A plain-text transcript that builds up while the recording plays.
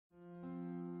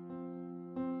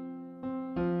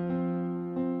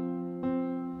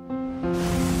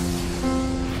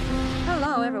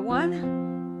Hello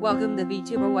everyone, welcome to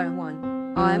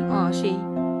Vtuber101. I'm Ashy.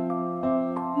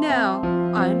 Now,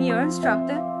 I'm your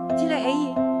instructor.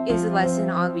 Today is a lesson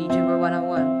on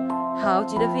Vtuber101, how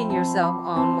to defend yourself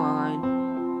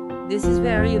online. This is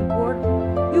very important.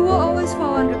 You will always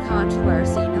fall under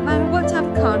controversy no matter what type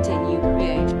of content you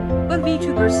create, but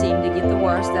Vtubers seem to get the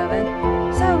worst of it.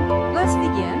 So, let's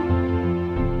begin.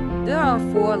 There are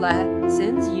 4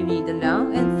 lessons you need to know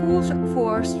and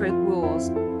 4 strict rules,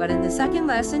 but in the second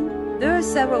lesson, there are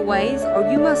several ways or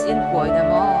you must employ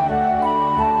them all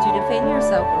to defend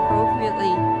yourself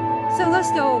appropriately. So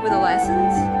let's go over the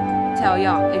lessons,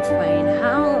 explain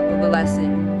how the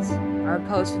lessons are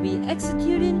supposed to be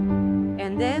executed,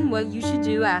 and then what you should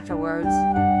do afterwards.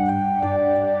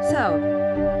 So,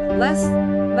 let's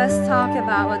talk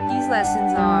about what these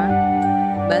lessons are.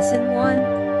 Lesson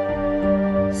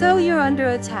 1. So you're under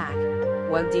attack.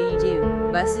 What do?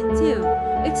 Lesson 2.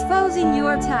 Exposing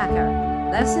your attacker.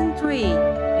 Lesson 3.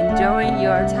 Enduring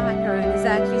your attacker and his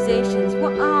accusations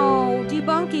while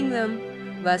debunking them.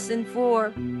 Lesson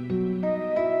 4.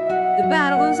 The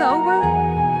battle is over.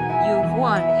 You've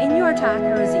won, and your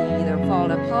attacker has either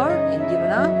fallen apart and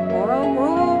given up, or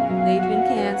overall, they've been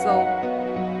canceled.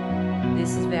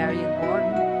 This is very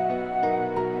important.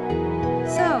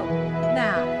 So,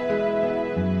 now,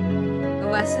 the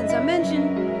lessons are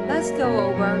mentioned. Let's go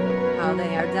over how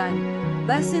they are done.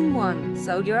 Lesson 1.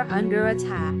 So you're under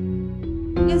attack.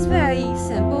 It's very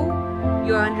simple.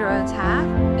 You're under attack,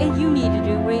 and you need to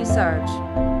do research.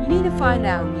 You need to find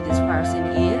out who this person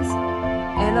is,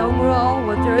 and overall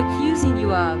what they're accusing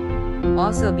you of.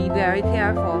 Also be very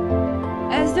careful.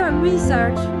 As during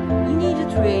research, you need to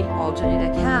create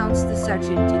alternate accounts to search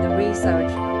into the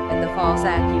research and the false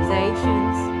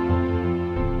accusations.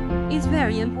 It's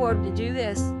very important to do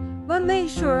this, but make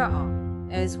sure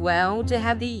as well to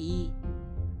have to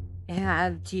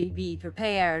be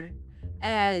prepared,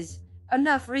 as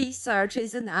enough research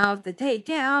is enough to take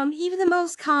down even the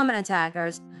most common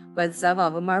attackers, but some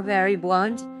of them are very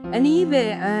blunt and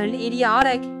even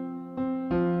idiotic.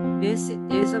 This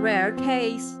is a rare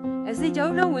case, as they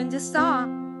don't know when to stop.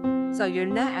 So your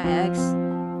next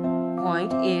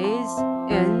point is,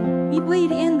 and we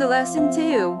bleed into lesson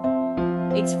 2,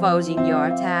 exposing your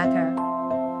attacker.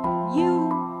 You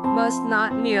must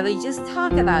not merely just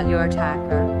talk about your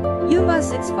attacker. You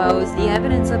must expose the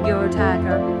evidence of your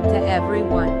attacker to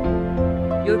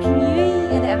everyone, your community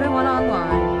and everyone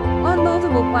online, on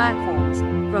multiple platforms,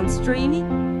 from streaming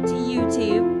to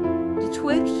YouTube, to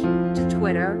Twitch, to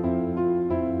Twitter,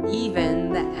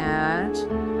 even the ad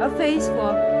of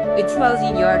Facebook.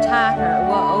 Exposing your attacker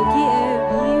will give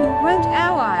you great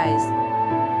allies,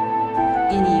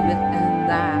 and even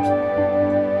that,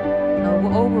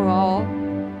 overall,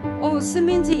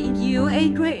 cementing you a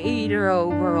greater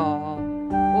overall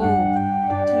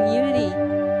community,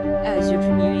 as your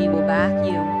community will back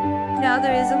you. Now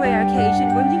there is a rare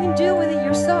occasion when you can deal with it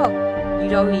yourself. You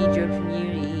don't need your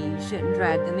community, you shouldn't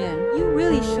drag them in. You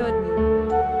really shouldn't.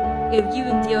 If you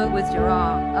can deal with your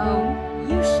own,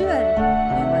 you should.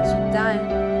 And once you've done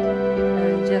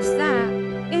just that,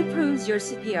 it proves your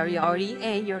superiority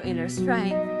and your inner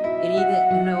strength. It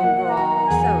even overall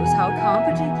shows how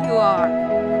competent you are.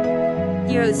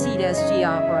 Here at Seed SG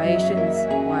Operations,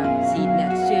 or Seed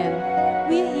Next Gen,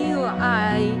 we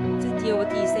UI to deal with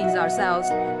these things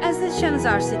ourselves, as this shows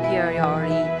our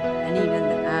superiority and even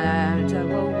the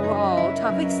overall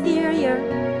tough exterior,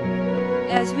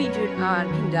 as we do not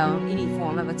condone any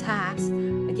form of attacks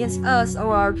against us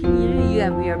or our community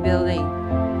that we are building.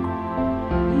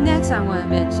 Next, I want to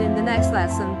mention the next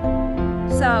lesson.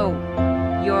 So,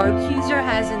 your accuser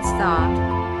hasn't stopped,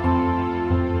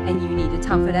 and you need to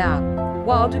tough it out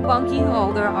while debunking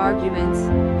all their arguments.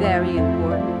 Very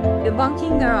important.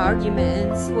 Debunking their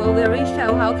arguments will literally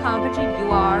show how competent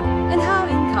you are and how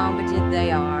incompetent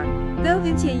they are. They'll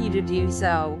continue to do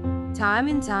so, time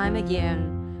and time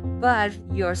again. But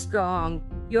you're strong,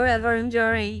 you're ever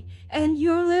enduring, and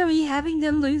you're literally having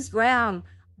them lose ground.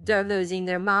 They're losing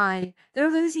their mind,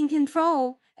 they're losing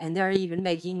control, and they're even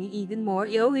making even more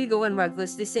illegal and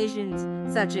reckless decisions,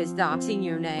 such as doxing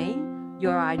your name,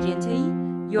 your identity,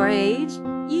 your age,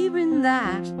 even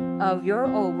that of your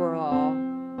overall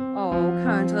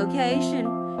current location,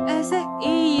 as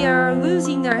they're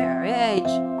losing their edge,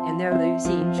 and they're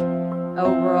losing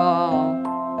overall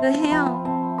the hill,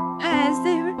 as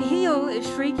their heel is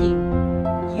shrieking.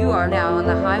 You are now on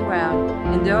the high ground,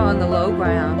 and they're on the low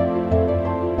ground.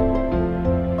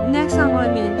 Next, I want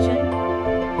to mention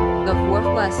the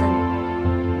 4th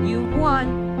lesson. You've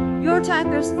won. Your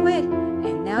attacker split,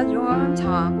 and now you're on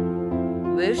top.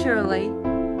 Literally.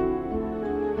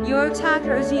 Your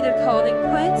attackers either called it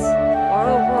quits or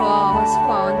overall has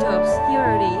fallen to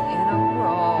obscurity and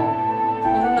overall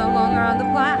are no longer on the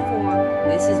platform.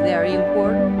 This is very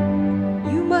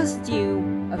important. You must do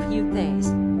a few things.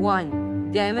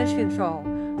 1. Damage control.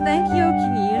 Thank your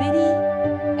community,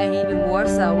 and even more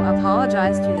so,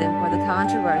 apologize to them for the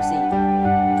controversy.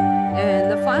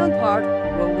 And the final part,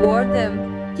 reward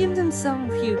them. Give them some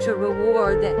future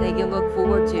reward that they can look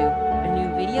forward to. A new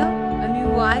video, a new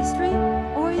live stream,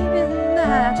 or even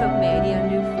that of maybe a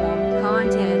new form of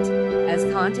content. As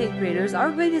content creators,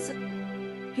 our greatest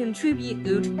contribute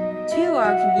to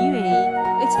our community,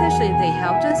 especially if they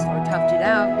helped us or toughed it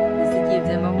out, is to give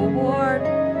them a reward.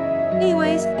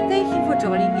 Anyways, thank you for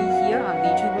joining me here on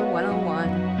Vtuber101.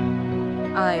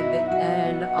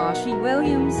 I'm Ashy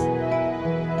Williams.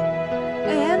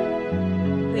 And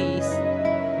please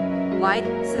like,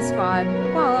 subscribe,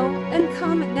 follow, and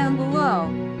comment down below.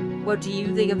 What do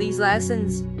you think of these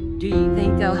lessons? Do you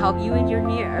think they'll help you in your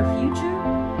near future?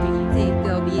 Do you think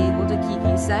they'll be able to keep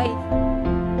you safe?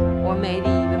 Or maybe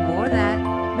even more than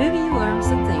that, maybe you learn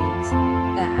some things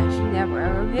that I should never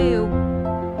ever do.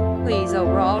 Please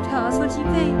overall tell us what you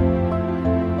think.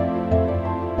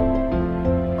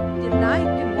 Good night,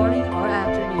 good morning, or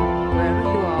afternoon, wherever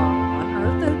you are on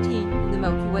Earth 13 in the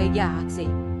Milky Way galaxy.